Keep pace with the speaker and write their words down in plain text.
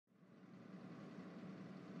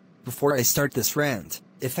Before I start this rant,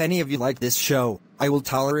 if any of you like this show, I will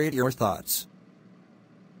tolerate your thoughts.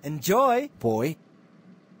 Enjoy, boy.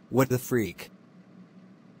 What the freak?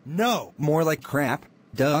 No, more like crap,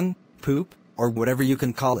 dung, poop, or whatever you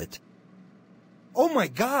can call it. Oh my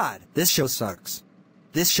god, this show sucks.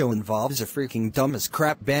 This show involves a freaking dumb as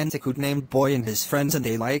crap bandicoot named Boy and his friends, and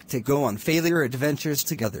they like to go on failure adventures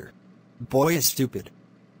together. Boy is stupid.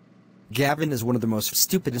 Gavin is one of the most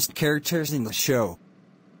stupidest characters in the show.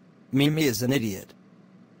 Mimi is an idiot.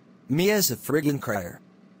 Mia is a friggin' crier.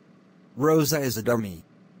 Rosa is a dummy.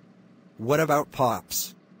 What about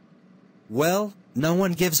Pops? Well, no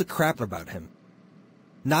one gives a crap about him.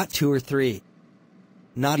 Not 2 or 3.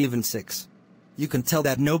 Not even 6. You can tell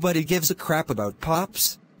that nobody gives a crap about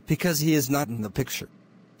Pops, because he is not in the picture.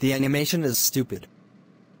 The animation is stupid.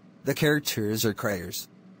 The characters are criers.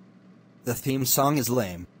 The theme song is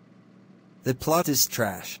lame. The plot is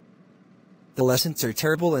trash. The lessons are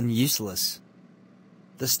terrible and useless.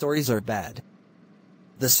 The stories are bad.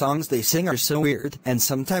 The songs they sing are so weird and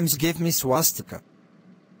sometimes give me swastika.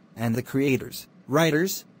 And the creators,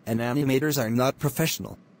 writers, and animators are not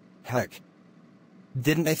professional. Heck.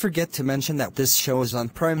 Didn't I forget to mention that this show is on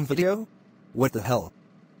Prime Video? What the hell?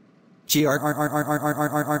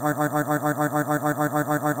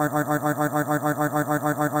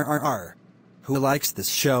 Who likes this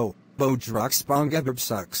show? Bojroxbongabib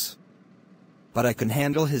sucks. But I can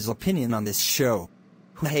handle his opinion on this show.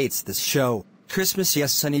 Who hates this show? Christmas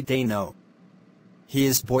yes, sunny day no. He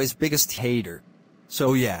is Boy's biggest hater.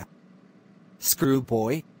 So yeah. Screw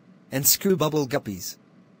Boy. And screw Bubble Guppies.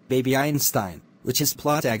 Baby Einstein, which is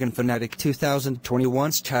Plotagon Fanatic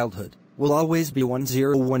 2021's childhood, will always be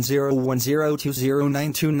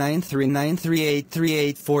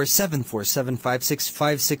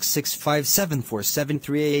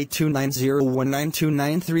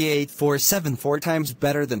times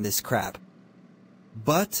better than this crap.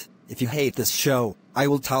 But, if you hate this show, I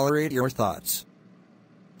will tolerate your thoughts.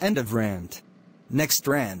 End of rant. Next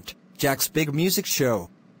rant, Jack's Big Music Show.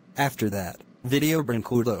 After that, Video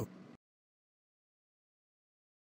Brincudo.